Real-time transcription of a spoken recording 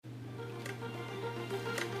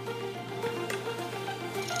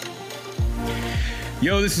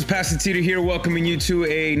Yo, this is Pastor Tito here, welcoming you to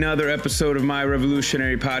another episode of my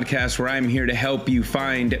Revolutionary Podcast, where I'm here to help you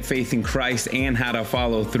find faith in Christ and how to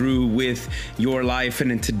follow through with your life.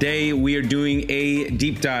 And today we are doing a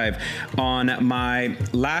deep dive on my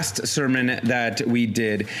last sermon that we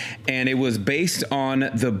did, and it was based on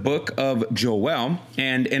the book of Joel.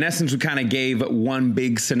 And in essence, we kind of gave one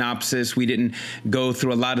big synopsis. We didn't go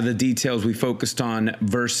through a lot of the details. We focused on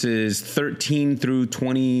verses 13 through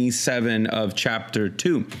 27 of chapter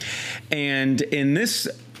 2. And in this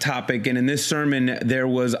topic and in this sermon, there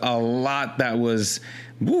was a lot that was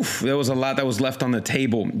left on the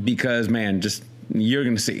table because, man, just you're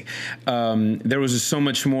going to see. There was just so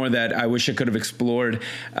much more that I wish I could have explored,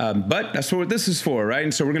 but that's what this is for, right?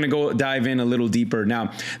 And so we're going to go dive in a little deeper.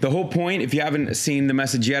 Now, the whole point, if you haven't seen the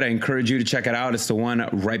message yet, I encourage you to check it out. It's the one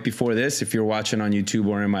right before this. If you're watching on YouTube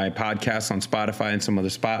or in my podcast on Spotify and some other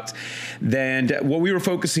spots, then what we were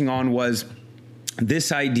focusing on was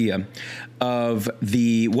this idea of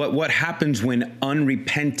what happens when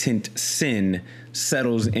unrepentant sin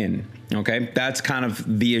settles in. Okay, that's kind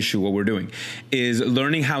of the issue. What we're doing is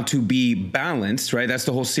learning how to be balanced, right? That's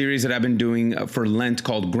the whole series that I've been doing for Lent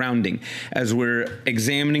called Grounding, as we're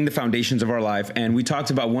examining the foundations of our life. And we talked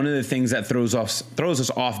about one of the things that throws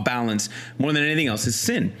us off balance more than anything else is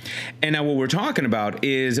sin. And now what we're talking about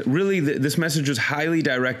is really this message was highly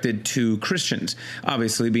directed to Christians,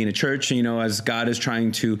 obviously being a church, as God is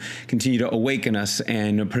trying to continue to awaken us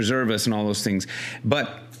and preserve us and all those things.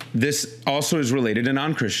 But this also is related to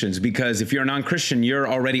non-Christians, because if you're a non-Christian, you're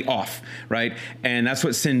already off, right? And that's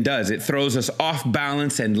what sin does. It throws us off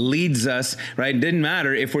balance and leads us, right? It didn't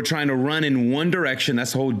matter if we're trying to run in one direction.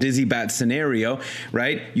 That's the whole dizzy bat scenario,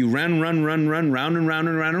 right? You run, round and round and round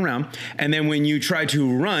and round. And then when you try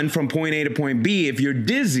to run from point A to point B, if you're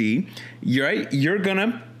dizzy,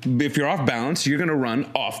 if you're off balance, you're going to run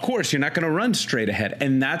off course. You're not going to run straight ahead.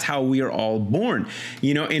 And that's how we are all born.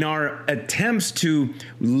 In our attempts to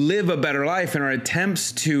live a better life, in our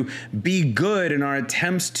attempts to be good, in our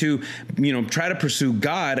attempts to, try to pursue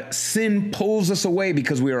God, sin pulls us away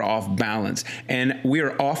because we are off balance and we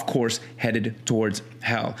are off course headed towards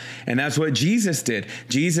hell. And that's what Jesus did.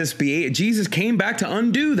 Jesus came back to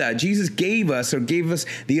undo that. Jesus gave us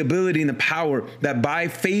the ability and the power that by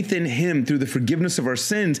faith in him, through the forgiveness of our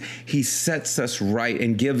sins, he sets us right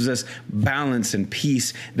and gives us balance and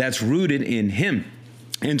peace that's rooted in him.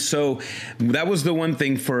 And so that was the one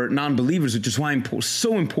thing for non-believers, which is why it's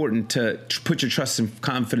so important to put your trust and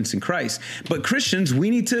confidence in Christ. But Christians, we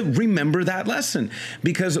need to remember that lesson,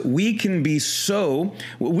 because we can be thrown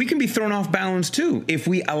off balance too if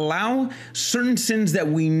we allow certain sins that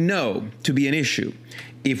we know to be an issue.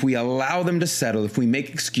 If we allow them to settle, if we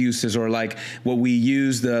make excuses, or like what we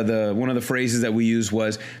use, one of the phrases that we use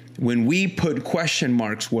was, when we put question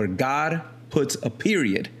marks where God puts a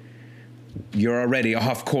period, you're already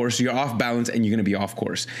off course, you're off balance, and you're going to be off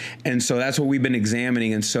course. And so that's what we've been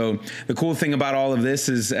examining. And so the cool thing about all of this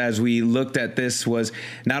is, as we looked at this, was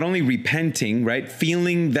not only repenting, right?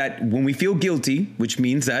 Feeling that when we feel guilty, which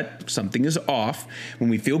means that something is off,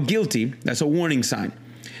 when we feel guilty, that's a warning sign.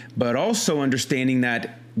 But also understanding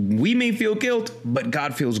that we may feel guilt, but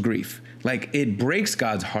God feels grief. Like, it breaks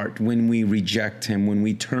God's heart when we reject him, when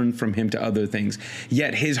we turn from him to other things.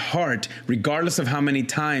 Yet his heart, regardless of how many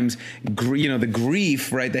times, the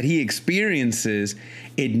grief, right, that he experiences,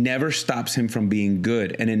 it never stops him from being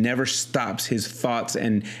good. And it never stops his thoughts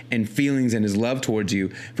and feelings and his love towards you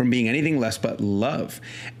from being anything less but love.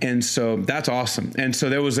 And so that's awesome. And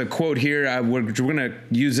so there was a quote here. We're going to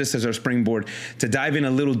use this as our springboard to dive in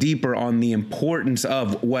a little deeper on the importance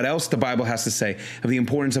of what else the Bible has to say, of the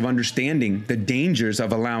importance of understanding the dangers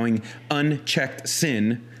of allowing unchecked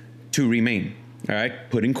sin to remain. All right,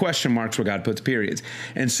 putting question marks where God puts periods.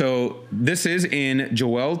 And so this is in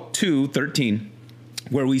Joel 2:13,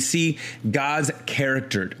 where we see God's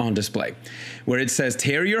character on display, where it says,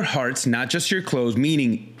 tear your hearts, not just your clothes,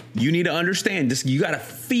 meaning you need to understand this. You got to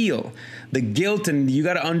feel the guilt, and you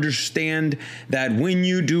got to understand that when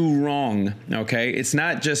you do wrong, okay, it's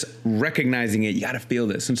not just recognizing it. You got to feel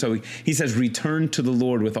this. And so he says, return to the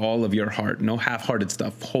Lord with all of your heart. No half-hearted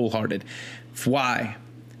stuff, wholehearted. Why?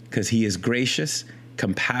 Because he is gracious,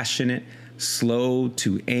 compassionate, slow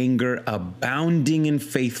to anger, abounding in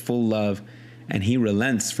faithful love, and he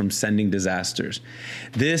relents from sending disasters.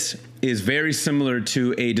 This is very similar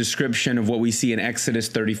to a description of what we see in Exodus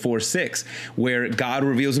 34:6, where God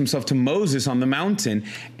reveals himself to Moses on the mountain.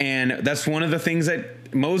 And that's one of the things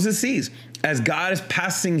that Moses sees. as God is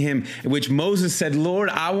passing him, which Moses said, Lord,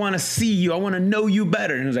 I want to see you. I want to know you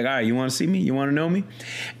better. And he was like, all right, you want to see me? You want to know me?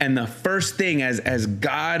 And the first thing as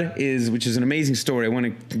God is, which is an amazing story. I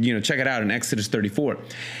want to, check it out in Exodus 34.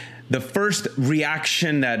 The first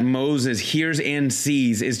reaction that Moses hears and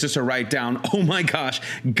sees is just to write down, oh my gosh,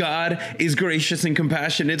 God is gracious and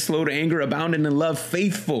compassionate, slow to anger, abounding in love,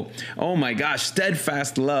 faithful. Oh my gosh,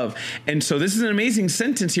 steadfast love. And so this is an amazing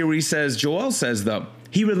sentence here where he says, Joel says though,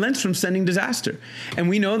 he relents from sending disaster. And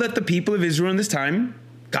we know that the people of Israel in this time,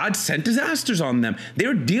 God sent disasters on them.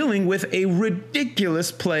 They're dealing with a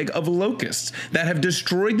ridiculous plague of locusts that have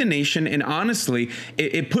destroyed the nation. And honestly,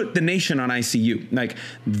 it put the nation on ICU. Like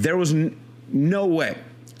there was no way,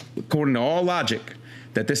 according to all logic,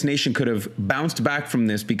 that this nation could have bounced back from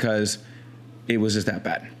this because it was just that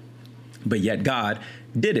bad. But yet God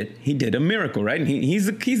did it. He did a miracle, right? And he's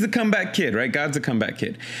the comeback kid, right? God's a comeback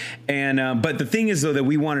kid. And but the thing is, though, that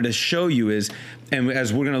we wanted to show you is, and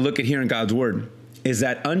as we're going to look at here in God's word, is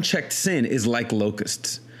that unchecked sin is like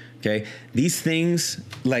locusts, okay? These things,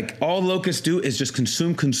 like all locusts do is just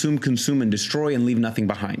consume, and destroy and leave nothing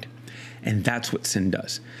behind. And that's what sin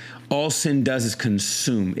does. All sin does is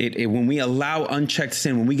consume. When we allow unchecked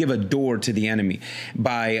sin, when we give a door to the enemy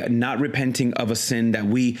by not repenting of a sin that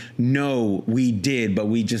we know we did, but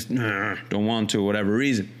we just don't want to, for whatever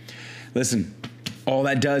reason. Listen, all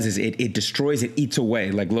that does is it destroys, it eats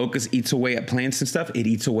away. Like locusts eats away at plants and stuff. It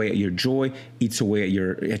eats away at your joy, eats away at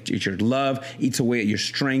your love, eats away at your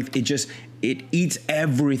strength. It eats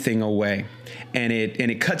everything away, and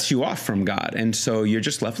it cuts you off from God. And so you're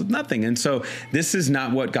just left with nothing. And so this is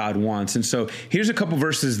not what God wants. And so here's a couple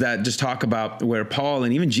verses that just talk about where Paul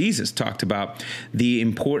and even Jesus talked about the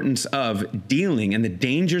importance of dealing and the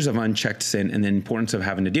dangers of unchecked sin and the importance of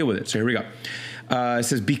having to deal with it. So here we go. It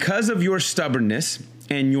says, because of your stubbornness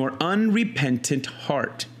and your unrepentant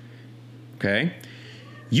heart, okay,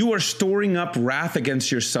 you are storing up wrath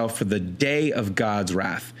against yourself for the day of God's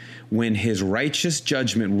wrath, when his righteous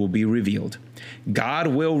judgment will be revealed. God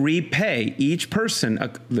will repay each person.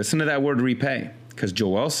 Listen to that word repay, because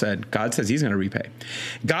Joel said, God says he's going to repay.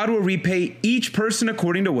 God will repay each person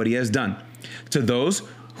according to what he has done. To those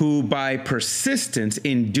who by persistence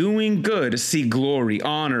in doing good seek glory,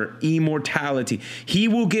 honor, immortality, he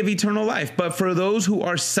will give eternal life. But for those who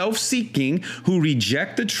are self-seeking, who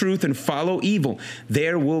reject the truth and follow evil,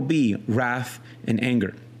 there will be wrath and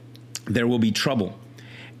anger. There will be trouble.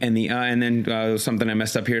 And then something I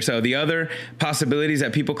messed up here. So the other possibilities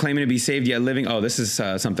that people claiming to be saved yet living. Oh, this is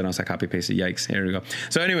something else I copy pasted. Yikes. Here we go.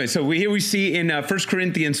 So anyway, here we see in 1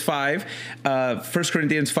 Corinthians 5, 1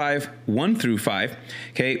 Corinthians 5, 1 through 5.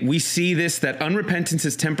 Okay, we see this, that unrepentance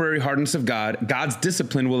is temporary hardness of God. God's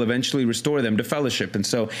discipline will eventually restore them to fellowship. And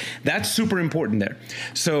so that's super important there.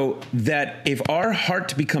 So that if our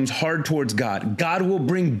heart becomes hard towards God, God will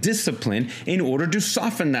bring discipline in order to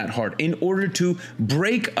soften that heart, in order to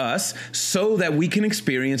break us so that we can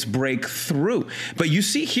experience breakthrough. But you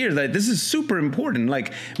see here that this is super important.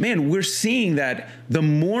 Like, man, we're seeing that the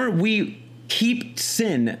more we keep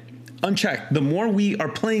sin unchecked, the more we are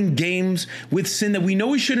playing games with sin that we know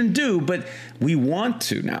we shouldn't do, but we want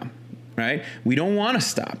to now, right? We don't want to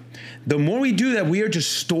stop. The more we do that, we are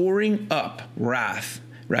just storing up wrath,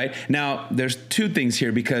 right? Now, there's two things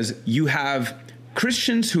here, because you have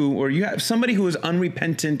Christians or you have somebody who is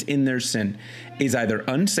unrepentant in their sin is either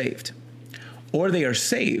unsaved or they are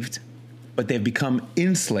saved, but they've become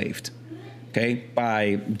enslaved, okay,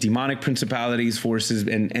 by demonic principalities, forces,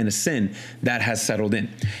 and a sin that has settled in.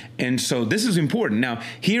 And so this is important. Now,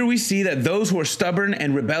 here we see that those who are stubborn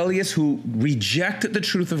and rebellious, who reject the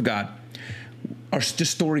truth of God, are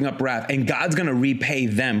just storing up wrath, and God's going to repay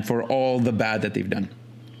them for all the bad that they've done.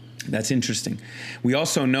 That's interesting. We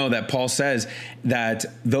also know that Paul says that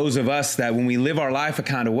those of us that when we live our life a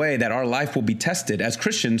kind of way, that our life will be tested. As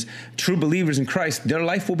Christians, true believers in Christ, their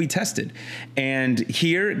life will be tested. And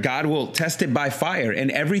here, God will test it by fire.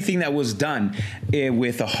 And everything that was done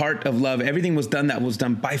with a heart of love, everything that was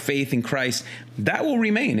done by faith in Christ, that will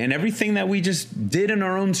remain. And everything that we just did in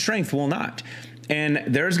our own strength will not. And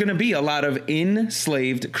there's going to be a lot of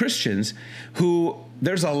enslaved Christians who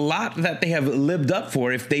there's a lot that they have lived up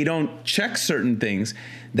for if they don't check certain things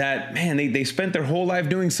that, man, they spent their whole life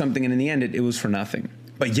doing something, and in the end it was for nothing.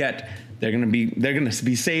 But yet they're going to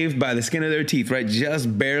be saved by the skin of their teeth, right?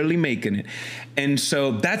 Just barely making it. And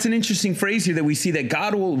so that's an interesting phrase here that we see that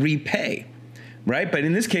God will repay, right? But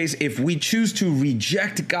in this case, if we choose to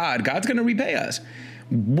reject God, God's going to repay us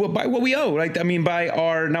by what we owe, right? I mean,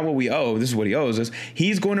 not what we owe. This is what he owes us.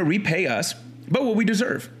 He's going to repay us, but what we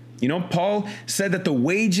deserve. You know, Paul said that the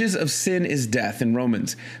wages of sin is death in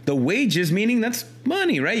Romans. The wages, meaning that's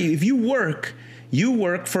money, right? If you work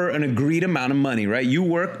for an agreed amount of money, right? You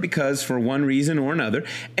work because for one reason or another.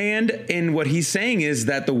 And what he's saying is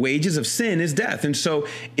that the wages of sin is death. And so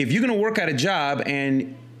if you're going to work at a job,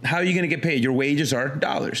 and how are you going to get paid? Your wages are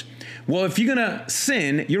dollars. Well, if you're going to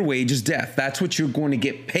sin, your wage is death. That's what you're going to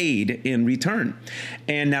get paid in return.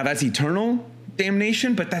 And now that's eternal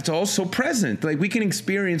damnation, but that's also present. Like we can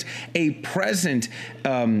experience a present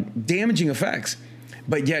damaging effects.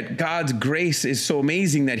 But yet God's grace is so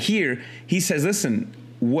amazing that here he says, listen,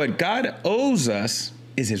 what God owes us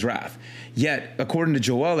is his wrath. Yet, according to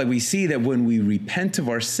Joel, like we see that when we repent of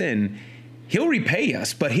our sin, he'll repay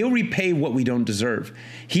us, but he'll repay what we don't deserve.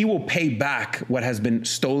 He will pay back what has been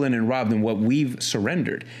stolen and robbed and what we've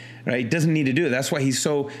surrendered, right? Doesn't need to do it. That's why he's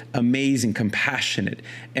so amazing, compassionate,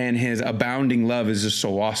 and his abounding love is just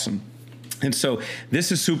so awesome. And so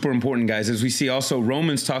this is super important, guys, as we see also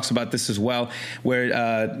Romans talks about this as well, where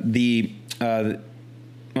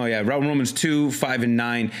Romans 2, 5, and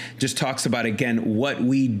 9 just talks about, again, what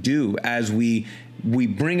we do as we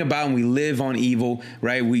bring about and we live on evil,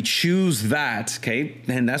 right? We choose that, okay?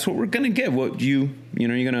 And that's what we're going to get. What you're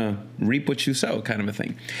going to reap what you sow, kind of a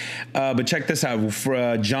thing. But check this out. For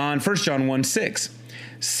 1 John 1:6,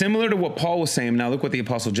 similar to what Paul was saying. Now look what the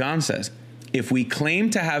Apostle John says. If we claim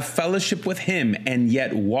to have fellowship with him and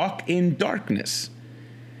yet walk in darkness,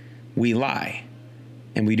 we lie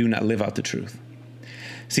and we do not live out the truth.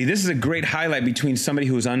 See, this is a great highlight between somebody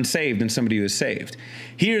who is unsaved and somebody who is saved.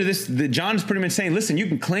 Here, John is pretty much saying, listen, you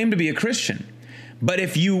can claim to be a Christian, but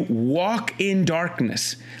if you walk in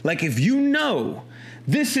darkness, like if you know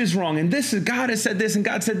this is wrong and God has said this and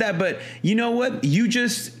God said that, but you know what? You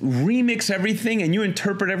just remix everything and you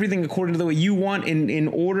interpret everything according to the way you want in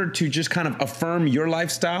order to just kind of affirm your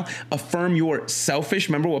lifestyle, affirm your selfish.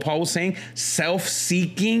 Remember what Paul was saying?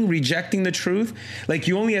 Self-seeking, rejecting the truth. Like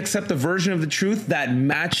you only accept a version of the truth that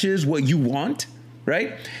matches what you want,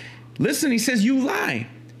 right? Listen, he says you lie.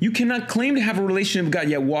 You cannot claim to have a relationship with God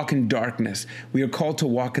yet walk in darkness. We are called to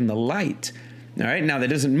walk in the light. All right. Now that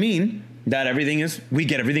doesn't mean that we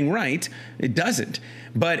get everything right. It doesn't,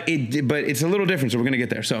 but it's a little different. So we're going to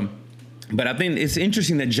get there. So, but I think it's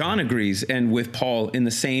interesting that John agrees and with Paul in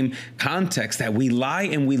the same context that we lie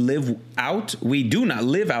and we do not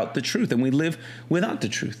live out the truth, and we live without the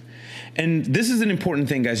truth. And this is an important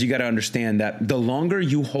thing, guys. You got to understand that the longer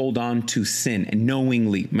you hold on to sin and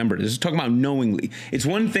knowingly, remember, this is talking about knowingly. It's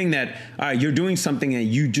one thing that you're doing something that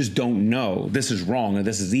you just don't know. This is wrong, or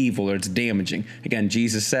this is evil, or it's damaging. Again,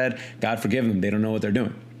 Jesus said, God forgive them. They don't know what they're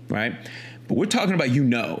doing, right? But we're talking about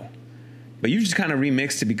but you just kind of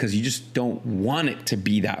remixed it because you just don't want it to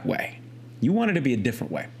be that way. You want it to be a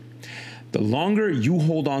different way. The longer you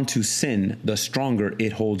hold on to sin, the stronger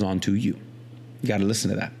it holds on to you. You got to listen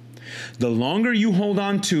to that. The longer you hold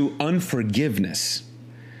on to unforgiveness,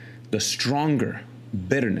 the stronger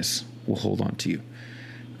bitterness will hold on to you.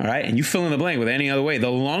 All right. And you fill in the blank with any other way. The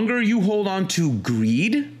longer you hold on to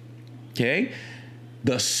greed, okay,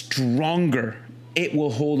 the stronger it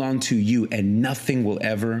will hold on to you, and nothing will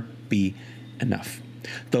ever be enough.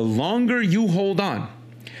 The longer you hold on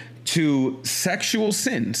to sexual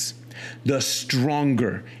sins, the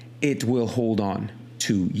stronger it will hold on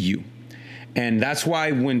to you. And that's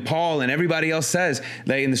why when Paul and everybody else says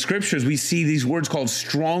that in the scriptures, we see these words called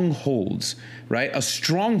strongholds, right? A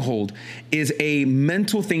stronghold is a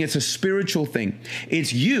mental thing. It's a spiritual thing.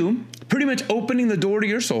 It's you pretty much opening the door to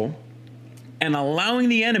your soul and allowing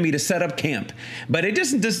the enemy to set up camp. But it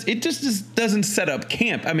just doesn't set up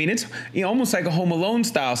camp. I mean, it's almost like a Home Alone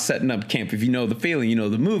style setting up camp. If you know the feeling, you know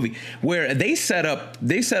the movie, where they set up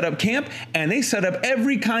camp and they set up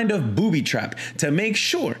every kind of booby trap to make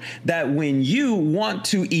sure that when you want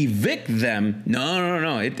to evict them,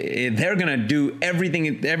 they're gonna do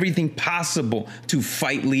everything possible to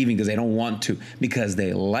fight leaving because they don't want to, because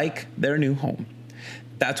they like their new home.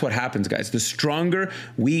 That's what happens, guys. The longer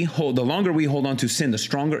we hold on to sin, the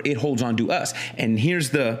stronger it holds on to us. And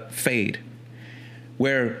here's the fade,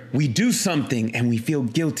 where we do something and we feel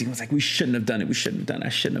guilty. It's like, we shouldn't have done it. I shouldn't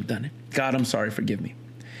have done it. God, I'm sorry. Forgive me.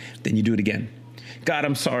 Then you do it again. God,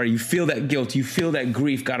 I'm sorry. You feel that guilt. You feel that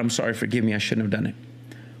grief. God, I'm sorry. Forgive me. I shouldn't have done it.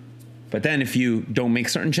 But then if you don't make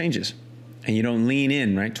certain changes and you don't lean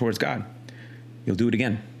in, right, towards God, you'll do it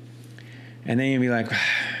again. And then you'll be like, all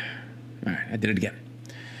right, I did it again.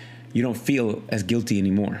 You don't feel as guilty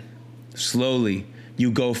anymore. Slowly, you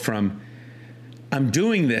go from, I'm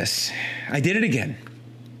doing this, I did it again,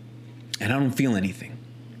 and I don't feel anything.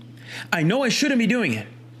 I know I shouldn't be doing it,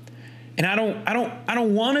 and I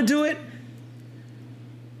don't want to do it,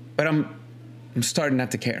 but I'm starting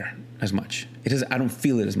not to care as much. I don't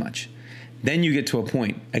feel it as much. Then you get to a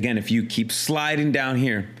point, again, if you keep sliding down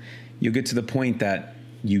here, you get to the point that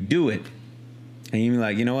you do it and you're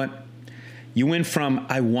like, you know what? You went from,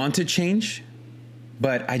 I want to change,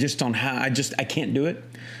 but I just don't have, I can't do it,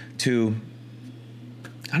 to,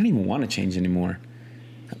 I don't even want to change anymore.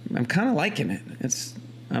 I'm kind of liking it. It's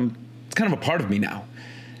kind of a part of me now.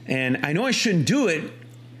 And I know I shouldn't do it,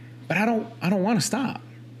 but I don't want to stop.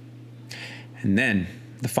 And then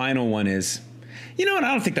the final one is, you know what?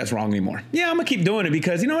 I don't think that's wrong anymore. Yeah, I'm gonna keep doing it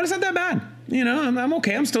because, you know what? It's not that bad. You know, I'm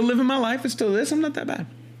okay. I'm still living my life. It's still this. I'm not that bad.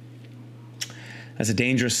 That's a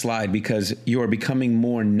dangerous slide because you are becoming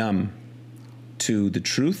more numb to the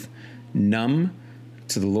truth, numb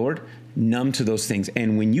to the Lord, numb to those things.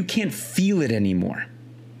 And when you can't feel it anymore,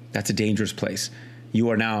 that's a dangerous place. You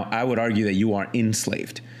are now, I would argue that you are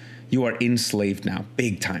enslaved. You are enslaved now,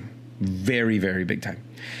 big time, very, very big time.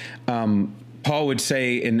 Paul would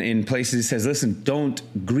say in places, he says, listen,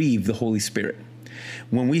 don't grieve the Holy Spirit.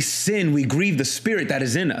 When we sin, we grieve the Spirit that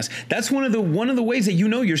is in us. That's one of the ways that you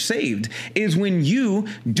know you're saved is when you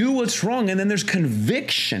do what's wrong and then there's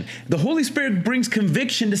conviction. The Holy Spirit brings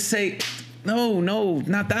conviction to say, no,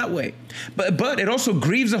 not that way. But it also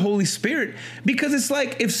grieves the Holy Spirit because it's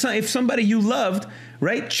like if somebody you loved,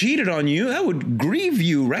 right, cheated on you, that would grieve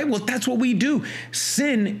you, right? Well, that's what we do.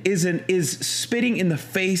 Sin is spitting in the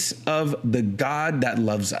face of the God that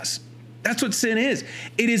loves us. That's what sin is.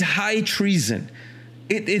 It is high treason.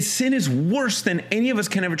 Sin is worse than any of us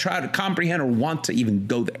can ever try to comprehend or want to even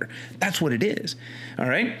go there. That's what it is. All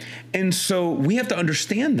right. And so we have to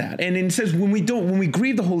understand that. And it says when we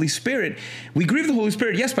grieve the Holy Spirit, we grieve the Holy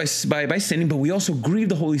Spirit, yes, by sinning, but we also grieve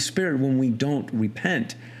the Holy Spirit when we don't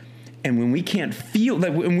repent. And when we can't feel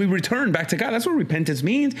that, when we return back to God, that's what repentance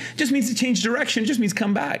means. It just means to change direction. It just means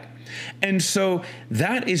come back. And so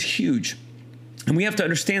that is huge. And we have to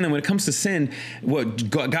understand that when it comes to sin, what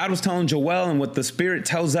God was telling Joel and what the Spirit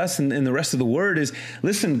tells us and the rest of the Word is,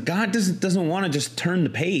 listen, God doesn't want to just turn the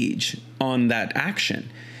page on that action.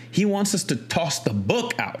 He wants us to toss the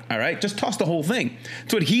book out, all right? Just toss the whole thing.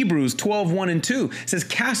 That's what Hebrews 12:1-2 says,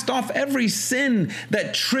 cast off every sin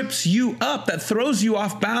that trips you up, that throws you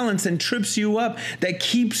off balance and trips you up, that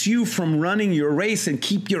keeps you from running your race, and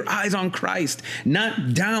keep your eyes on Christ,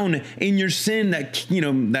 not down in your sin that, you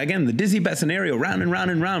know, again, the dizzy bat scenario, round and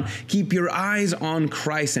round and round. Keep your eyes on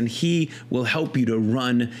Christ and He will help you to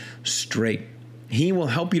run straight. He will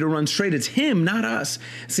help you to run straight. It's Him, not us.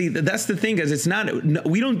 See, that's the thing, guys. It's not,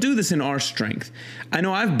 we don't do this in our strength. I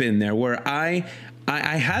know I've been there where I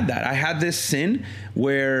had that. I had this sin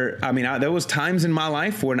where, there was times in my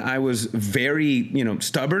life when I was very,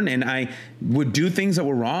 stubborn, and I would do things that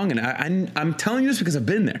were wrong. And I'm telling you this because I've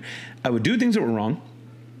been there. I would do things that were wrong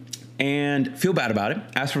and feel bad about it,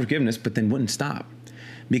 ask for forgiveness, but then wouldn't stop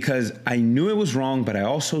because I knew it was wrong, but I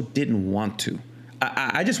also didn't want to.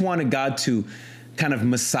 I just wanted God to kind of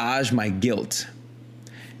massage my guilt,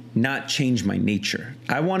 not change my nature.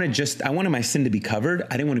 I wanted my sin to be covered.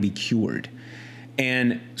 I didn't want to be cured.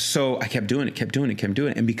 And so I kept doing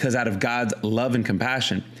it. And because out of God's love and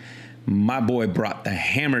compassion, my boy brought the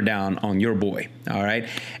hammer down on your boy. All right.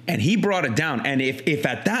 And He brought it down. And if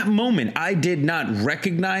at that moment I did not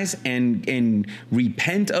recognize and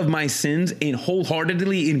repent of my sins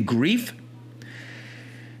wholeheartedly in grief,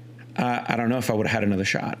 I don't know if I would have had another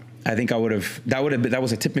shot. I think that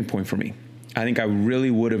was a tipping point for me. I think I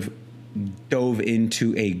really would have dove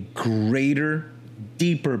into a greater,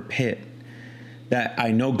 deeper pit that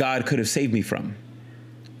I know God could have saved me from,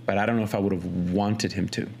 but I don't know if I would have wanted Him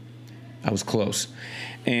to. I was close.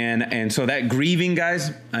 And so that grieving,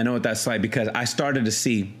 guys, I know what that's like because I started to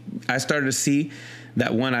see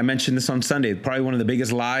that when I mentioned this on Sunday, probably one of the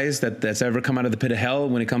biggest lies that's ever come out of the pit of hell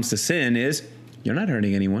when it comes to sin is you're not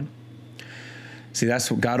hurting anyone. See,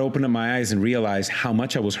 that's what God opened up my eyes and realized how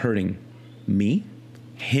much I was hurting me,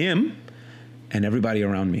 Him, and everybody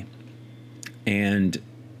around me. And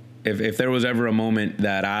if there was ever a moment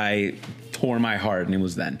that I tore my heart, and it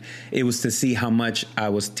was then, it was to see how much I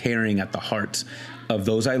was tearing at the hearts of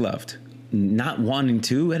those I loved, not wanting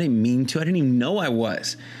to, I didn't mean to, I didn't even know I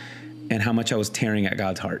was, and how much I was tearing at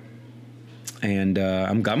God's heart. And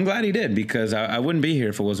I'm glad He did because I wouldn't be here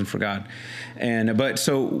if it wasn't for God. But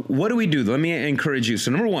so what do we do? Let me encourage you.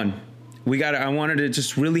 So number one, I wanted to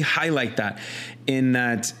just really highlight that in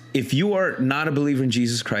that if you are not a believer in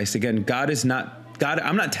Jesus Christ, again, I'm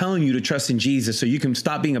not telling you to trust in Jesus so you can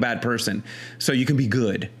stop being a bad person, so you can be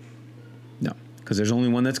good. No, because there's only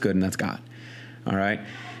one that's good, and that's God. All right.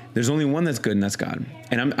 There's only one that's good, and that's God.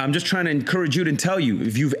 And I'm just trying to encourage you to tell you,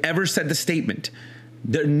 if you've ever said the statement,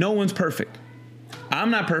 no one's perfect. I'm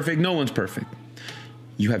not perfect. No one's perfect.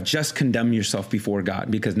 you have just condemned yourself before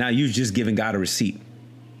God, because now you've just given God a receipt.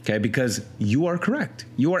 Okay, because you are correct.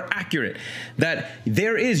 You are accurate. That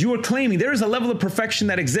you are claiming there is a level of perfection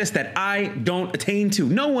that exists that I don't attain to.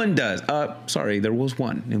 No one does. Sorry, there was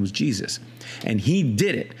one. It was Jesus. And he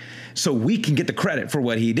did it. So we can get the credit for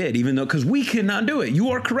what he did, even though, because we cannot do it. You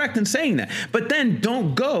are correct in saying that. But then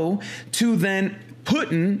don't go to then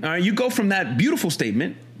putting, you go from that beautiful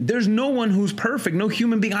statement, there's no one who's perfect, no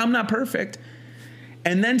human being, I'm not perfect.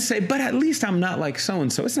 And then say, but at least I'm not like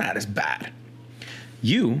so-and-so. It's not as bad.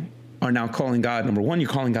 You are now calling God, number one, you're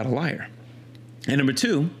calling God a liar. And number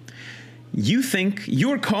two, you think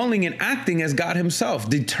you're calling and acting as God himself,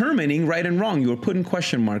 determining right and wrong. You are putting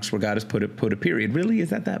question marks where God has put a period. Really? Is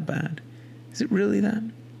that bad? Is it really that?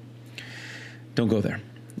 Don't go there.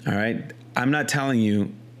 All right. I'm not telling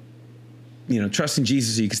you, trust in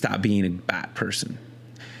Jesus so you can stop being a bad person.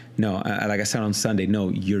 No, like I said on Sunday, no,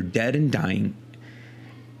 you're dead and dying.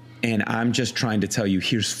 And I'm just trying to tell you,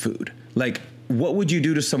 here's food. Like, what would you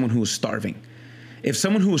do to someone who is starving? If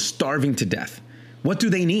someone who is starving to death, what do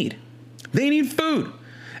they need? They need food.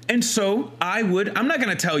 And so I'm not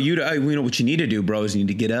going to tell you what you need to do, bro, is you need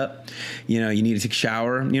to get up. You need to take a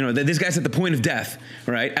shower. This guy's at the point of death,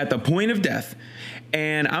 right? At the point of death.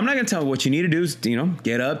 And I'm not going to tell you what you need to do is,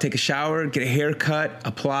 get up, take a shower, get a haircut,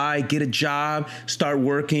 apply, get a job, start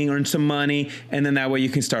working, earn some money. And then that way you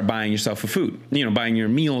can start buying yourself a food, buying your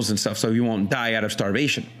meals and stuff so you won't die out of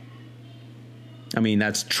starvation. I mean,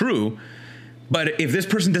 that's true. But if this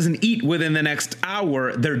person doesn't eat within the next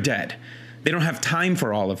hour, they're dead. They don't have time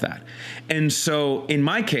for all of that. And so in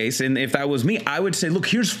my case, and if that was me, I would say, look,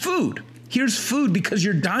 here's food. Here's food because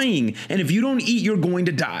you're dying. And if you don't eat, you're going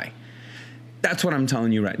to die. That's what I'm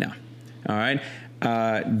telling you right now. All right.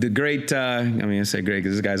 The great, I say great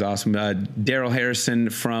because this guy's awesome. Daryl Harrison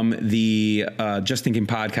from the Just Thinking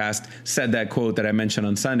podcast said that quote that I mentioned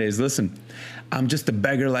on Sundays. Listen, I'm just a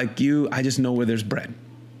beggar like you. I just know where there's bread.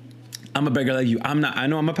 I'm a beggar like you. I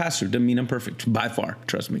know I'm a pastor. Doesn't mean I'm perfect by far.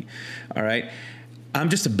 Trust me. All right. I'm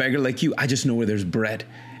just a beggar like you. I just know where there's bread.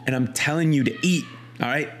 And I'm telling you to eat. All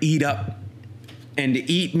right. Eat up. And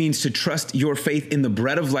to eat means to trust your faith in the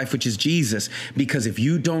bread of life, which is Jesus. Because if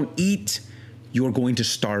you don't eat, you're going to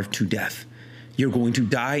starve to death. You're going to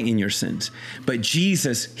die in your sins. But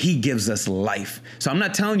Jesus, he gives us life. So I'm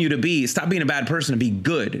not telling you to stop being a bad person and be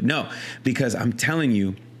good. No, because I'm telling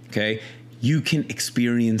you, okay, you can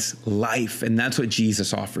experience life. And that's what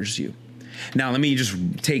Jesus offers you. Now, let me just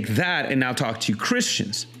take that and now talk to you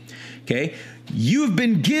Christians. Okay, you've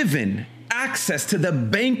been given access to the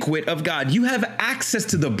banquet of God. You have access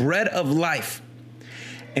to the bread of life.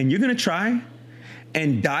 And you're going to try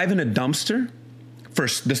and dive in a dumpster a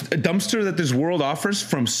dumpster that this world offers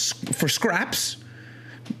for scraps.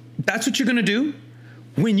 That's what you're going to do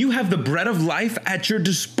when you have the bread of life at your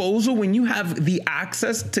disposal, when you have the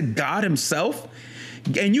access to God himself,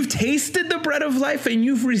 and you've tasted the bread of life and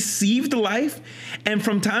you've received life. And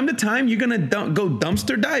from time to time, you're going to go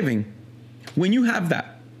dumpster diving when you have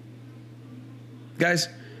that. Guys,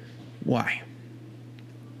 why?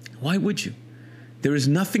 Why would you? There is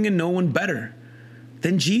nothing and no one better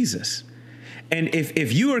than Jesus. And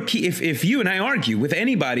if you and I argue with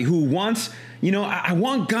anybody who wants, I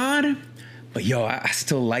want God, but I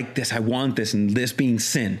still like this. I want this, and this being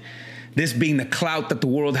sin, this being the clout that the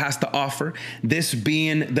world has to offer, this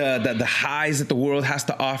being the highs that the world has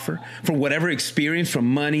to offer from whatever experience, from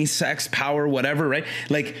money, sex, power, whatever, right?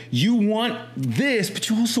 Like you want this, but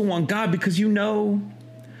you also want God because you know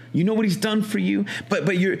what he's done for you, but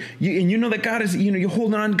and you know that God is, you're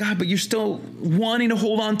holding on to God, but you're still wanting to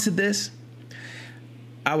hold on to this.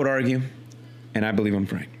 I would argue, and I believe I'm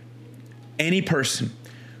right, any person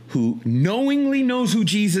who knowingly knows who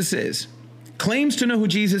Jesus is, claims to know who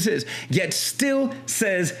Jesus is, yet still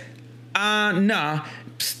says,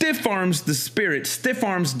 stiff arms the Spirit, stiff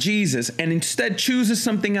arms Jesus, and instead chooses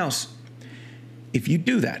something else. If you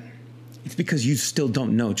do that, it's because you still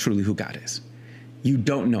don't know truly who God is. You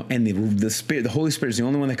don't know. And the Spirit, the Holy Spirit is the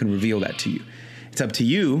only one that can reveal that to you. It's up to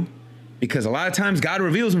you, because a lot of times God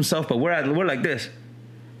reveals himself, but we're like this.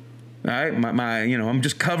 All right, I'm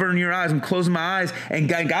just covering your eyes. I'm closing my eyes, and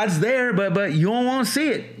God's there, but you don't want to see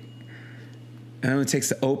it. And it takes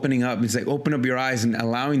the opening up. It's like open up your eyes and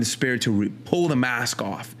allowing the Spirit to pull the mask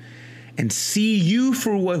off and see you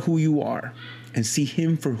for who you are and see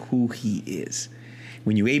him for who he is.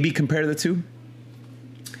 When you A/B compare the two,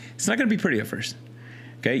 it's not going to be pretty at first.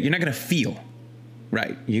 Okay, you're not going to feel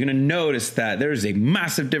right. You're going to notice that there's a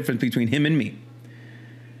massive difference between him and me.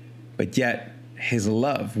 But yet, his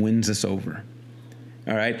love wins us over.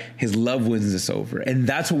 All right. His love wins us over. And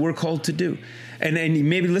that's what we're called to do. And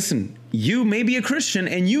maybe, listen, you may be a Christian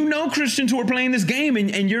and you know Christians who are playing this game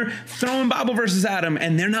and you're throwing Bible verses at them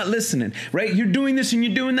and they're not listening, right? You're doing this and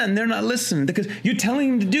you're doing that and they're not listening because you're telling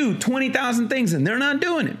them to do 20,000 things and they're not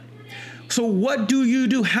doing it. So what do you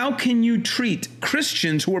do? How can you treat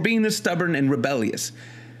Christians who are being this stubborn and rebellious?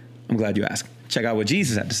 I'm glad you asked. Check out what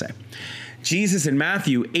Jesus had to say. Jesus in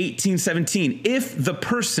Matthew 18:17, if the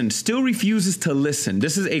person still refuses to listen,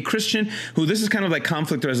 this is a Christian who, this is kind of like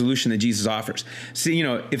conflict resolution that Jesus offers. See,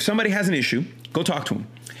 if somebody has an issue, go talk to them.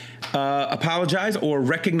 Apologize or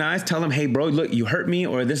recognize, tell them, hey, bro, look, you hurt me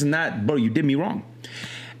or this and that. Bro, you did me wrong.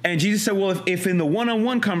 And Jesus said, well, if in the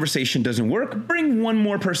one-on-one conversation doesn't work, bring one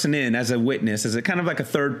more person in as a witness, as a kind of like a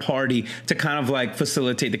third party to kind of like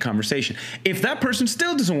facilitate the conversation. If that person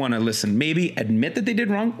still doesn't want to listen, maybe admit that they did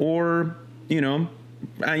wrong or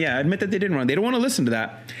admit that they did wrong. They don't want to listen to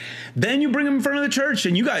that. Then you bring them in front of the church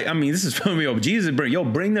and you guys, this is from Jesus,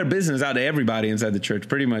 bring their business out to everybody inside the church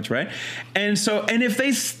pretty much, right? And if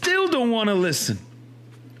they still don't want to listen,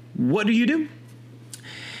 what do?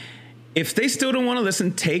 If they still don't want to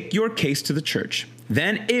listen, take your case to the church.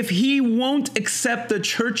 Then if he won't accept the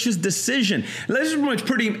church's decision, this is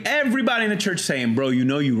pretty everybody in the church saying, bro, you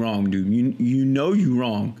know you're wrong, dude. You know you're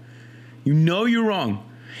wrong. You know you're wrong.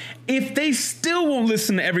 If they still won't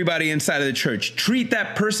listen to everybody inside of the church, treat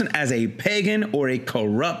that person as a pagan or a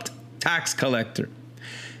corrupt tax collector.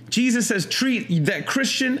 Jesus says treat that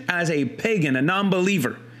Christian as a pagan, a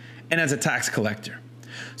non-believer, and as a tax collector.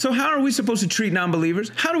 So how are we supposed to treat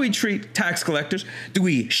non-believers? How do we treat tax collectors? Do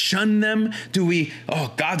we shun them? Do we,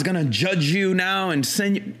 God's going to judge you now and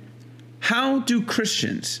send you? How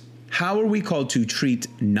are we called to treat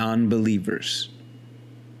non-believers?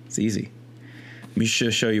 It's easy. Let me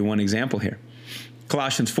just show you one example here.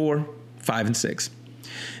 Colossians 4:5-6.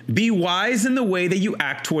 Be wise in the way that you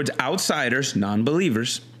act towards outsiders,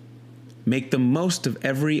 non-believers. Make the most of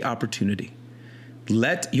every opportunity.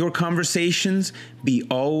 Let your conversations be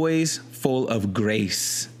always full of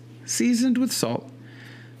grace, seasoned with salt,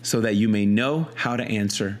 so that you may know how to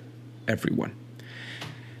answer everyone.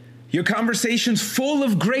 Your conversations full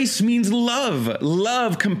of grace means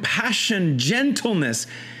love, compassion, gentleness.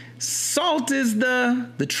 Salt is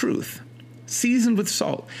the truth, seasoned with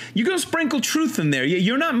salt. You're going to sprinkle truth in there.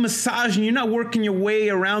 You're not massaging, you're not working your way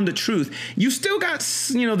around the truth. You still got,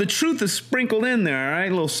 the truth is sprinkled in there, all right?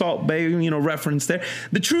 A little Salt Bay, reference there.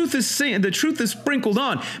 The truth is sprinkled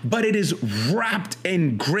on, but it is wrapped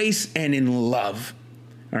in grace and in love.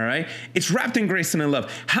 All right? It's wrapped in grace and in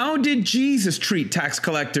love. How did Jesus treat tax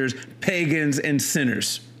collectors, pagans, and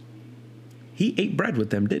sinners? He ate bread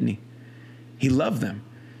with them, didn't he? He loved them.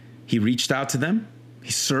 He reached out to them.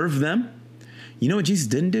 He served them. You know what Jesus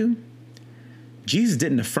didn't do? Jesus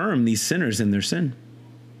didn't affirm these sinners in their sin.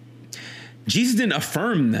 Jesus didn't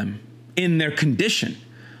affirm them in their condition.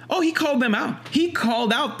 He called them out. He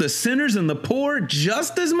called out the sinners and the poor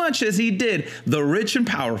just as much as he did the rich and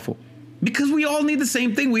powerful. Because we all need the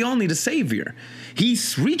same thing. We all need a savior. He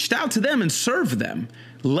reached out to them and served them,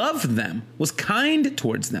 loved them, was kind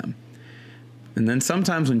towards them. And then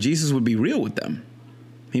sometimes when Jesus would be real with them,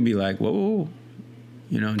 he'd be like, whoa,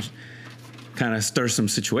 kind of stir some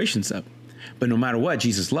situations up. But no matter what,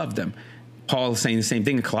 Jesus loved them. Paul is saying the same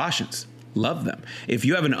thing in Colossians. Love them. If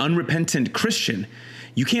you have an unrepentant Christian,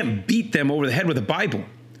 you can't beat them over the head with a Bible.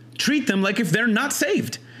 Treat them like if they're not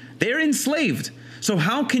saved. They're enslaved. So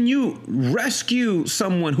how can you rescue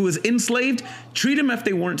someone who is enslaved? Treat them as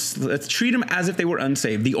if they were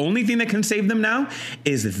unsaved. The only thing that can save them now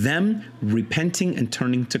is them repenting and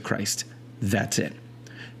turning to Christ. That's it.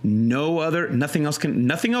 Nothing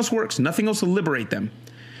else works. Nothing else will liberate them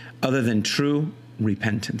other than true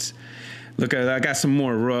repentance. Look, I got some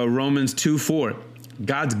more. Romans 2:4.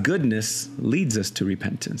 God's goodness leads us to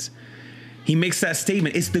repentance. He makes that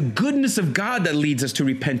statement. It's the goodness of God that leads us to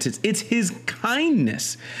repentance. It's his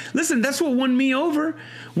kindness. Listen, that's what won me over.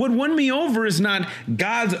 What won me over is not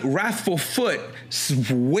God's wrathful foot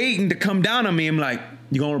waiting to come down on me. I'm like,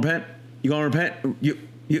 you gonna repent? You gonna repent?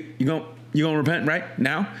 You gonna repent right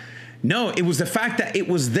now? No, it was the fact that it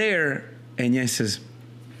was there. And yes, it says,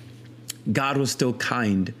 God was still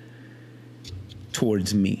kind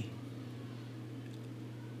towards me.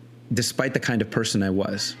 Despite the kind of person I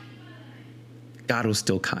was, God was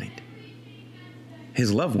still kind.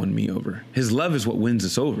 His love won me over. His love is what wins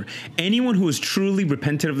us over. Anyone who is truly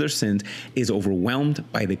repentant of their sins is overwhelmed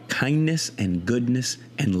by the kindness and goodness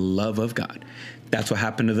and love of God. That's what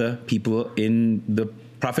happened to the people in the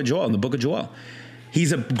prophet Joel, in the book of Joel.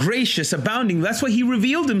 He's a gracious, abounding. That's why he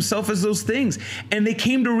revealed himself as those things. And they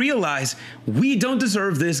came to realize we don't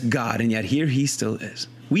deserve this God. And yet here he still is.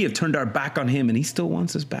 We have turned our back on him and he still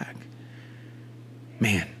wants us back.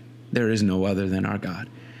 Man, there is no other than our God.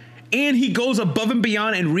 And he goes above and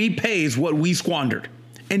beyond and repays what we squandered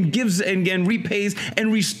and gives and again repays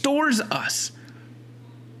and restores us.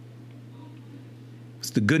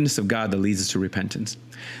 It's the goodness of God that leads us to repentance.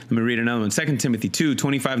 Let me read another one. 2 Timothy 2,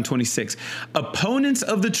 25 and 26. Opponents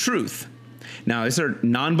of the truth. Now, these are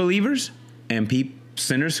non-believers and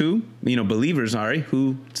sinners who, believers,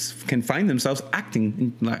 who can find themselves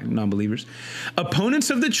acting like non-believers. Opponents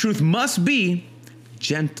of the truth must be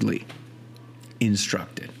gently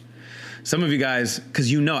instructed. Some of you guys,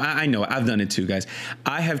 because I know, I've done it too, guys.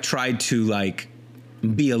 I have tried to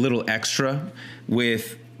be a little extra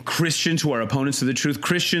with Christians who are opponents of the truth,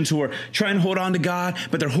 Christians who are trying to hold on to God,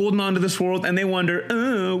 but they're holding on to this world and they wonder,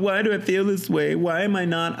 why do I feel this way? Why am I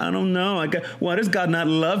not? I don't know. Why does God not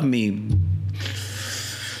love me?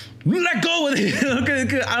 Let go of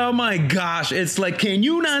it. Oh my gosh. It's like, can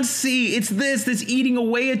you not see? It's this that's eating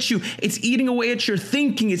away at you. It's eating away at your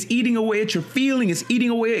thinking. It's eating away at your feeling. It's eating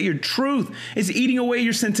away at your truth. It's eating away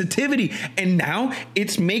your sensitivity. And now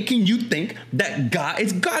it's making you think that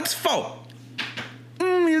it's God's fault.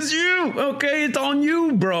 It's you. Okay. It's on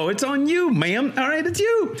you, bro. It's on you, ma'am. All right. It's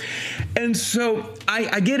you. And so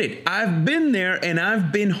I get it. I've been there and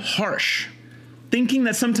I've been harsh, thinking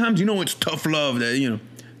that sometimes, it's tough love that,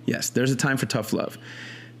 yes, there's a time for tough love.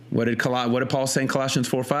 What did Paul say in Colossians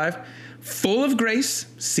 4:5? Full of grace,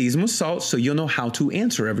 seasoned with salt, so you'll know how to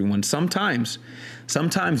answer everyone. Sometimes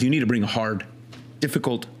you need to bring a hard,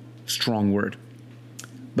 difficult, strong word.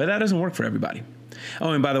 But that doesn't work for everybody.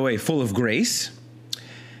 Oh, and by the way, full of grace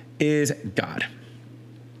is God.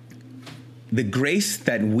 The grace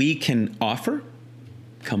that we can offer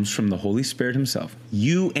comes from the Holy Spirit himself.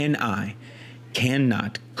 You and I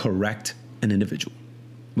cannot correct an individual.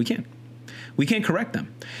 We can't. We can't correct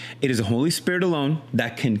them. It is the Holy Spirit alone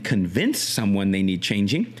that can convince someone they need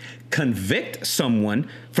changing, convict someone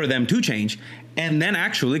for them to change, and then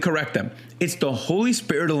actually correct them. It's the Holy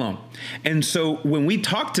Spirit alone. And so when we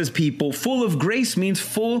talk to people, full of grace means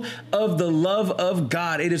full of the love of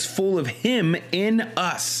God. It is full of him in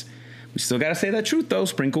us. We still got to say that truth, though,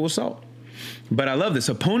 sprinkle with salt. But I love this.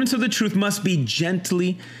 Opponents of the truth must be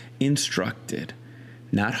gently instructed.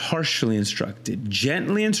 Not harshly instructed,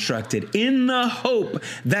 gently instructed, in the hope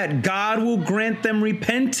that God will grant them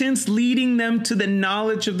repentance, leading them to the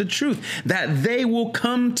knowledge of the truth, that they will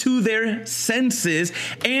come to their senses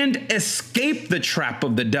and escape the trap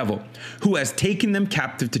of the devil, who has taken them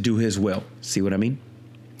captive to do his will. See what I mean?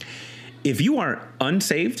 If you are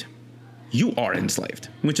unsaved, you are enslaved,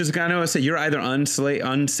 which is kind of, I say, you're either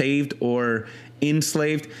unsaved or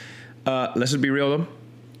enslaved. Let's just be real, though.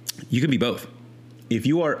 You can be both. If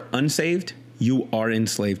you are unsaved, you are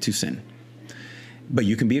enslaved to sin. But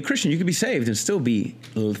you can be a Christian, you can be saved and still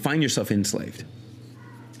find yourself enslaved.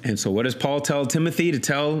 And so what does Paul tell Timothy to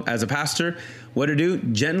tell as a pastor? What to do?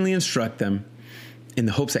 Gently instruct them in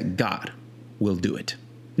the hopes that God will do it.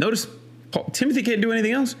 Notice, Timothy can't do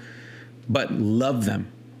anything else but love them,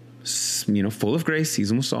 full of grace,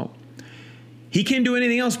 seasoned with salt. He can't do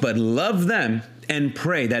anything else but love them and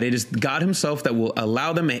pray that it is God himself that will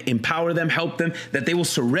allow them, empower them, help them, that they will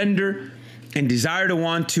surrender and desire to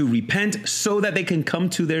want to repent so that they can come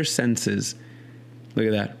to their senses. Look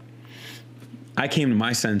at that. I came to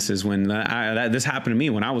my senses when this happened to me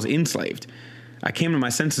when I was enslaved. I came to my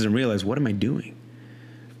senses and realized, what am I doing?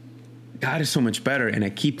 God is so much better. And I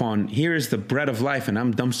keep on, here is the bread of life, and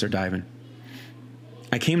I'm dumpster diving.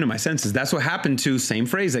 I came to my senses. That's what happened to, same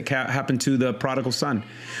phrase that happened to the prodigal son,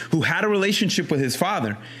 who had a relationship with his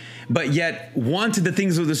father, but yet wanted the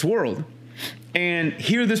things of this world. And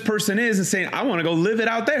here this person is and saying, I want to go live it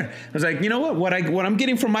out there. I was like, you know what I'm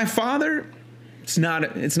getting from my father, it's not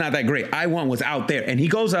that great. I want what's out there. And he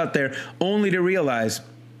goes out there only to realize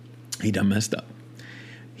he done messed up.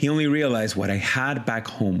 He only realized what I had back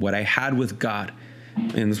home, what I had with God,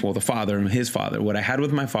 and the father and his father, what I had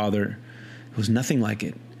with my father. It was nothing like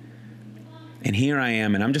it. And here I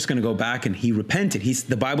am, and I'm just going to go back, and he repented.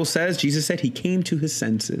 The Bible says, Jesus said he came to his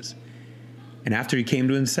senses. And after he came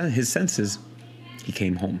to his senses, he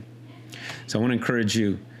came home. So I want to encourage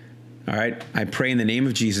you, all right? I pray in the name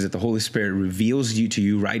of Jesus that the Holy Spirit reveals you to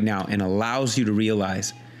you right now and allows you to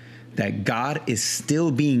realize that God is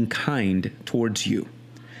still being kind towards you,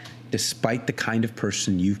 despite the kind of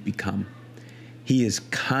person you've become. He is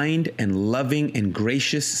kind and loving and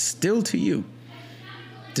gracious still to you,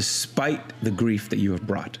 despite the grief that you have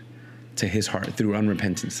brought to his heart through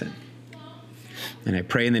unrepentant sin. And I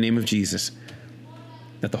pray in the name of Jesus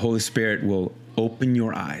that the Holy Spirit will open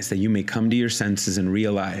your eyes, that you may come to your senses and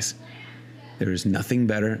realize there is nothing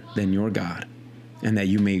better than your God, and that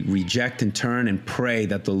you may reject and turn and pray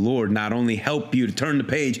that the Lord not only help you to turn the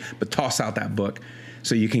page, but toss out that book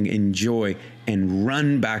so you can enjoy and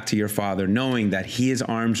run back to your Father, knowing that his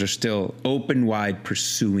arms are still open wide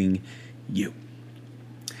pursuing you.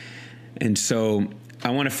 And so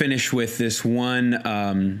I want to finish with this one.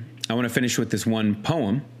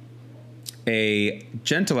 Poem, a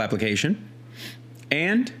gentle application,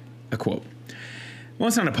 and a quote. Well,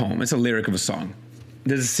 it's not a poem; it's a lyric of a song.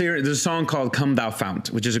 There's a song called "Come Thou Fount,"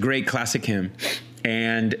 which is a great classic hymn.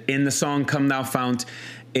 And in the song "Come Thou Fount,"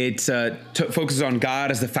 it focuses on God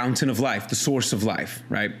as the fountain of life, the source of life,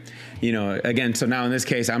 right? You know, again, so now in this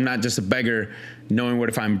case, I'm not just a beggar knowing where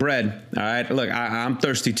to find bread, all right? Look, I'm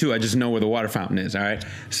thirsty too. I just know where the water fountain is, all right?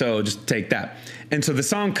 So just take that. And so the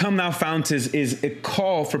song "Come Thou Fount" is a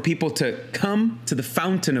call for people to come to the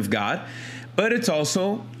fountain of God, but it's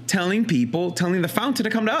also telling the fountain to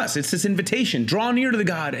come to us. It's this invitation: draw near to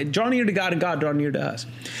God, and God draw near to us.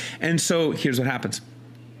 And so here's what happens.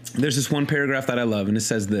 There's this one paragraph that I love, and it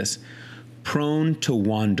says this: prone to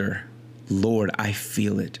wander, Lord, I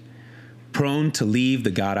feel it. Prone to leave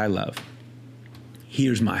the God I love.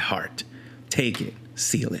 Here's my heart. Take it,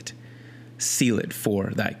 seal it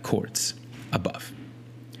for thy courts above.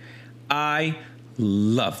 I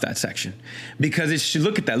love that section because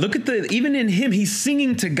look at that. Even in him, he's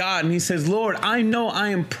singing to God and he says, Lord, I know I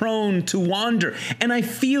am prone to wander and I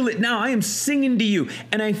feel it now. I am singing to you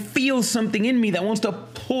and I feel something in me that wants to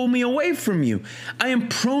pull me away from you. I am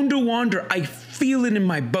prone to wander. I feel it in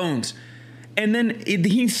my bones. And then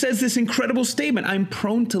he says this incredible statement: I'm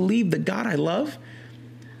prone to leave the God I love.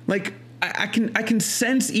 Like I can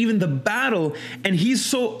sense even the battle, and he's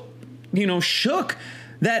so, shook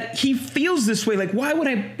that he feels this way. Like, why would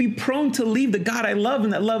I be prone to leave the God I love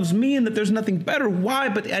and that loves me and that there's nothing better? Why?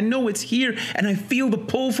 But I know it's here, and I feel the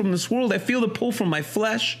pull from this world. I feel the pull from my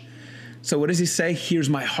flesh. So what does he say? Here's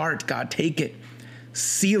my heart, God, take it,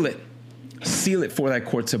 seal it for thy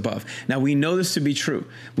courts above. Now, we know this to be true.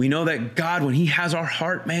 We know that God, when he has our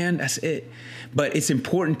heart, man, that's it. But it's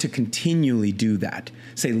important to continually do that.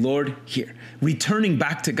 Say, Lord, here, returning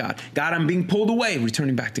back to God. God, I'm being pulled away,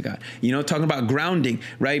 returning back to God. Talking about grounding,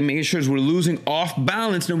 right? Making sure as we're losing off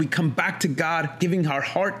balance, we come back to God, giving our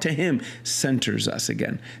heart to him, centers us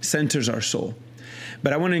again, centers our soul.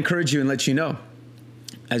 But I want to encourage you and let you know,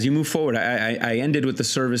 as you move forward, I ended with the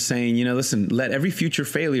service saying, listen, let every future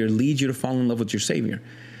failure lead you to fall in love with your Savior,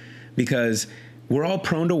 because we're all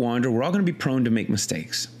prone to wander. We're all going to be prone to make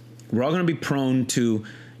mistakes. We're all going to be prone to,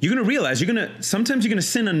 you're going to realize, sometimes you're going to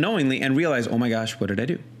sin unknowingly and realize, oh my gosh, what did I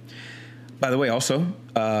do? By the way, also,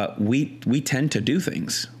 we tend to do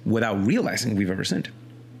things without realizing we've ever sinned.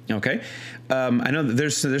 Okay. I know that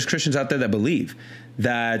there's Christians out there that believe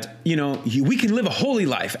that, we can live a holy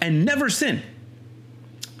life and never sin.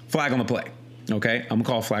 Flag on the play. Okay. I'm gonna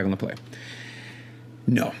call a flag on the play.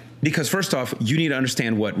 No, because first off, you need to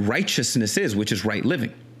understand what righteousness is, which is right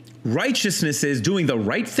living. Righteousness is doing the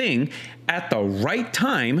right thing at the right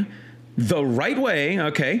time, the right way,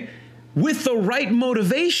 okay, with the right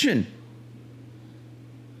motivation.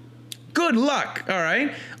 Good luck, all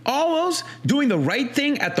right? All those, doing the right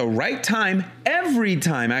thing at the right time, every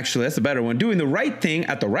time. Actually, that's a better one. Doing the right thing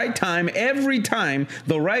at the right time, every time,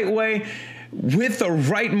 the right way, with the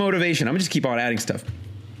right motivation. I'm gonna just keep on adding stuff.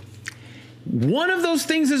 One of those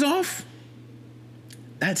things is off.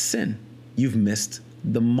 That's sin. You've missed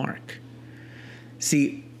the mark.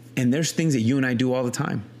 See, and there's things that you and I do all the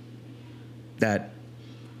time that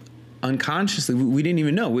unconsciously we didn't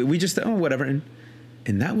even know. We just thought, oh, whatever.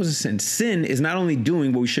 And that was a sin. Sin is not only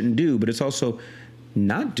doing what we shouldn't do, but it's also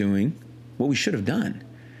not doing what we should have done.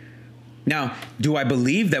 Now, do I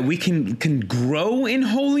believe that we can grow in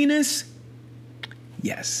holiness?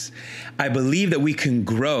 Yes. I believe that we can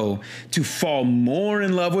grow to fall more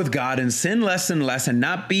in love with God and sin less and less and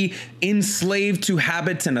not be enslaved to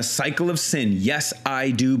habits and a cycle of sin. Yes, I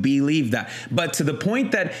do believe that. But to the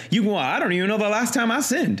point that you go, I don't even know the last time I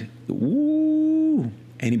sinned. Ooh.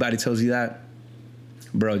 Anybody tells you that?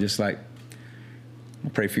 Bro, just like, I'll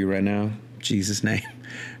pray for you right now. In Jesus' name.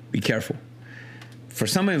 Be careful. For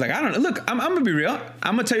somebody like, I don't know. Look, I'm going to be real.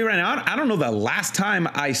 I'm going to tell you right now, I don't know the last time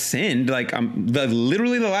I sinned. Like,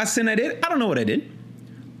 literally the last sin I did. I don't know what I did,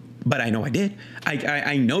 but I know I did.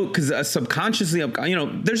 I know because subconsciously,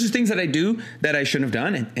 there's just things that I do that I shouldn't have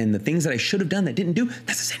done. And the things that I should have done that didn't do,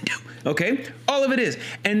 that's a sin too. Okay? All of it is.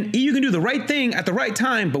 And you can do the right thing at the right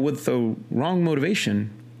time, but with the wrong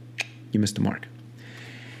motivation, you missed the mark.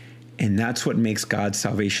 And that's what makes God's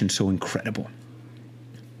salvation so incredible.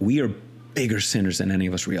 We are bigger sinners than any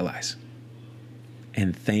of us realize.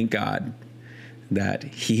 And thank God that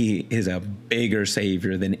he is a bigger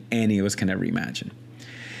Savior than any of us can ever imagine.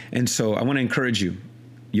 And so I want to encourage you.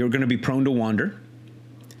 You're going to be prone to wander.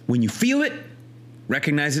 When you feel it,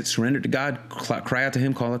 recognize it, surrender to God, cry out to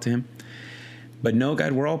him, call out to him. But no,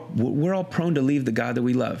 God, we're all prone to leave the God that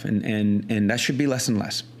we love. And that should be less and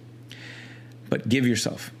less. But give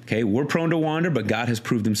yourself, okay? We're prone to wander, but God has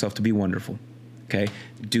proved himself to be wonderful, okay?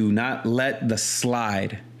 Do not let the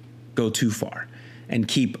slide go too far and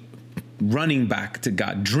keep running back to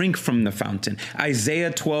God. Drink from the fountain.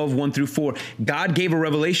 Isaiah 12, 1-4. God gave a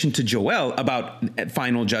revelation to Joel about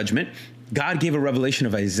final judgment. God gave a revelation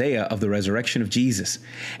of Isaiah of the resurrection of Jesus.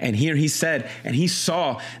 And here he said, and he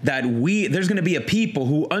saw that there's going to be a people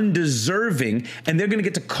who undeserving, and they're going to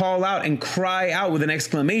get to call out and cry out with an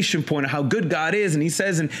exclamation point of how good God is. And he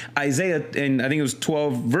says in Isaiah, and I think it was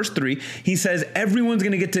 12 verse 3, he says, everyone's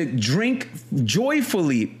going to get to drink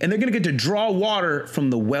joyfully, and they're going to get to draw water from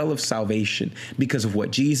the well of salvation because of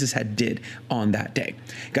what Jesus had did on that day.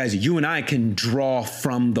 Guys, you and I can draw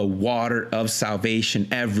from the water of salvation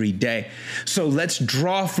every day. So let's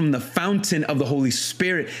draw from the fountain of the Holy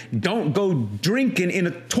Spirit. Don't go drinking in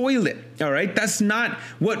a toilet. All right. That's not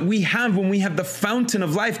what we have when we have the fountain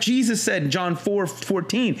of life. Jesus said in John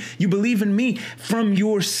 4:14, you believe in me, from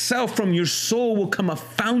yourself, from your soul will come a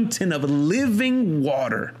fountain of living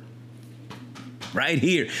water. Right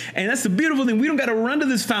here. And that's the beautiful thing. We don't got to run to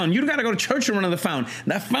this fountain. You don't got to go to church and run to the fountain.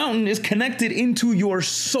 That fountain is connected into your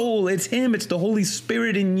soul. It's him. It's the Holy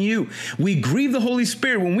Spirit in you. We grieve the Holy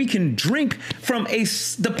Spirit when we can drink from a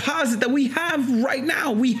deposit that we have right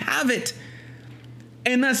now. We have it.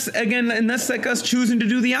 And that's like us choosing to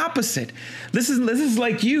do the opposite. This is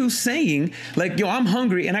like you saying, like, yo, I'm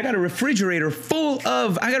hungry and I got a refrigerator full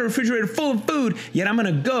of food, yet I'm going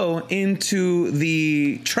to go into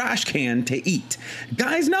the trash can to eat.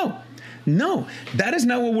 Guys, no, that is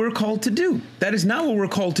not what we're called to do. That is not what we're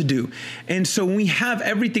called to do. And so when we have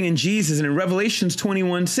everything in Jesus, and in Revelations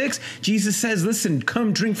 21:6, Jesus says, listen,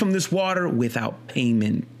 come drink from this water without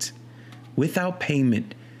payment. Without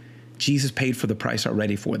payment. Jesus paid for the price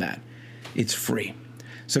already for that. It's free.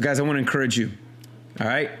 So guys, I want to encourage you. All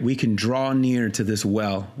right. We can draw near to this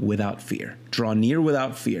well without fear. Draw near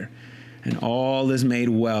without fear. And all is made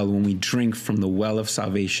well when we drink from the well of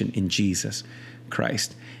salvation in Jesus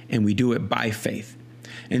Christ. And we do it by faith.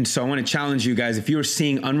 And so I want to challenge you guys. If you're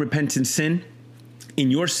seeing unrepentant sin in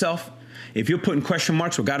yourself, if you're putting question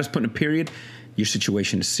marks where God is putting a period, your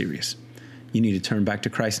situation is serious. You need to turn back to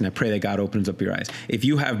Christ, and I pray that God opens up your eyes. If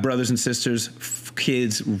you have brothers and sisters,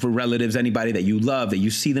 kids, relatives, anybody that you love, that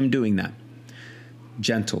you see them doing that,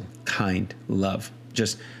 gentle, kind, love,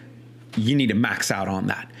 you need to max out on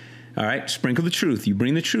that. All right? Sprinkle the truth. You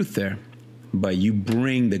bring the truth there, but you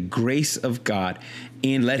bring the grace of God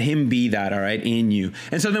and let him be that, all right, in you.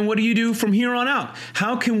 And so then what do you do from here on out?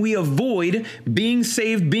 How can we avoid being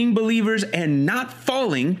saved, being believers, and not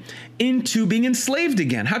falling into being enslaved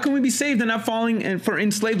again? How can we be saved and not falling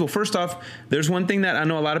enslaved? Well, first off, there's one thing that I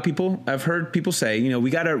know a lot of people, I've heard people say, we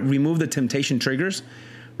got to remove the temptation triggers,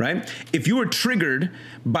 right? If you are triggered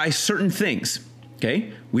by certain things,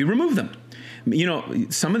 okay, we remove them.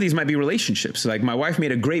 Some of these might be relationships. Like my wife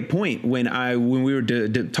made a great point when we were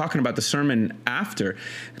talking about the sermon after,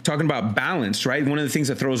 talking about balance, right? One of the things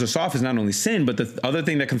that throws us off is not only sin, but the other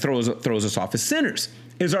thing that can throws us off is sinners,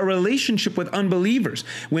 is our relationship with unbelievers.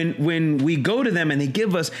 When we go to them and they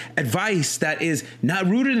give us advice that is not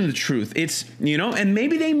rooted in the truth, it's, and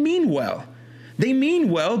maybe they mean well. They mean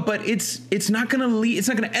well, but it's not going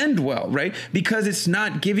to end well, right? Because it's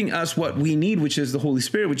not giving us what we need, which is the Holy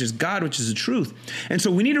Spirit, which is God, which is the truth. And so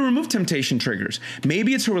we need to remove temptation triggers.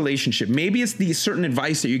 Maybe it's a relationship. Maybe it's the certain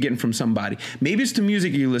advice that you're getting from somebody. Maybe it's the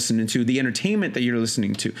music you're listening to, the entertainment that you're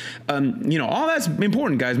listening to. All that's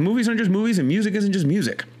important, guys. Movies aren't just movies, and music isn't just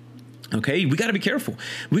music. Okay, we got to be careful.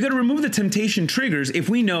 We got to remove the temptation triggers if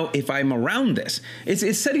we know if I'm around this.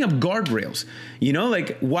 It's setting up guardrails.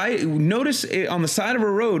 Why? Notice on the side of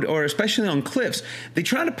a road, or especially on cliffs, they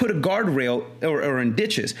try to put a guardrail, or in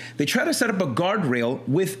ditches, they try to set up a guardrail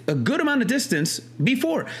with a good amount of distance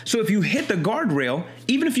before. So if you hit the guardrail,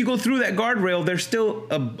 even if you go through that guardrail, there's still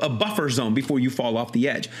a buffer zone before you fall off the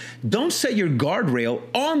edge. Don't set your guardrail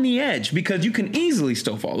on the edge, because you can easily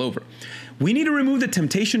still fall over. We need to remove the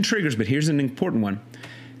temptation triggers, but here's an important one.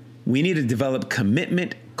 We need to develop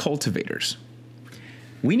commitment cultivators.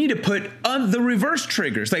 We need to put on the reverse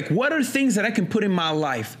triggers. Like, what are things that I can put in my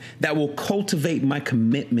life that will cultivate my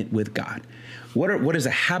commitment with God? What is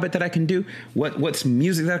a habit that I can do? What's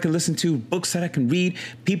music that I can listen to? Books that I can read?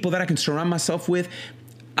 People that I can surround myself with?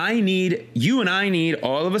 All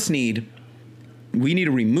of us need we need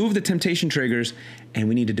to remove the temptation triggers, and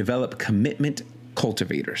we need to develop commitment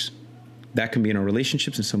cultivators. That can be in our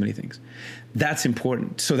relationships and so many things. That's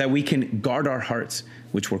important so that we can guard our hearts,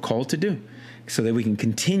 which we're called to do, so that we can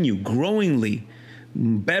continue growingly,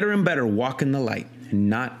 better and better, walk in the light and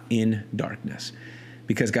not in darkness.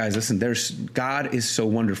 Because guys, listen, God is so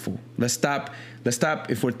wonderful. Let's stop.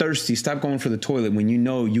 If we're thirsty, stop going for the toilet when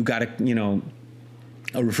you got a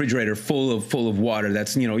refrigerator full of water.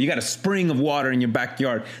 That's, you got a spring of water in your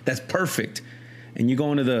backyard. That's perfect. And you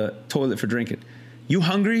go into the toilet for drinking. You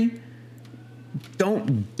hungry?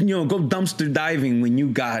 Don't, go dumpster diving when you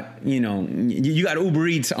got Uber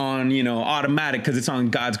Eats on, automatic because it's on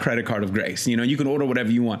God's credit card of grace. You can order whatever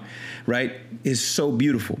you want, right? It's so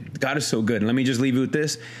beautiful. God is so good. And let me just leave you with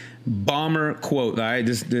this bomber quote, all right?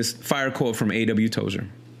 This fire quote from A.W. Tozer.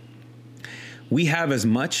 We have as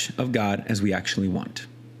much of God as we actually want.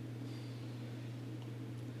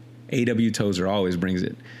 A.W. Tozer always brings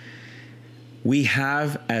it. We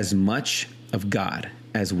have as much of God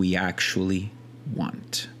as we actually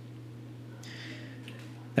want.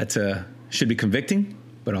 That should be convicting,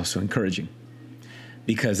 but also encouraging,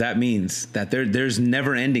 because that means that there's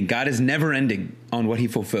never ending. God is never ending on what he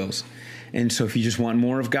fulfills. And so if you just want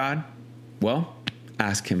more of God, well,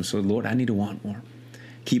 ask him. So Lord, I need to want more.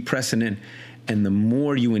 Keep pressing in. And the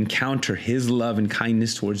more you encounter his love and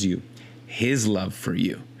kindness towards you, his love for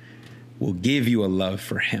you will give you a love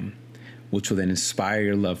for him, which will then inspire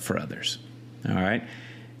your love for others. All right.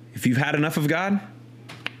 If you've had enough of God,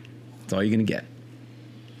 that's all you're going to get.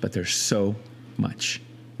 But there's so much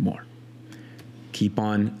more. Keep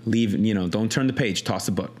on leaving, don't turn the page, toss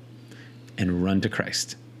the book, and run to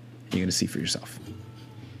Christ. You're going to see for yourself.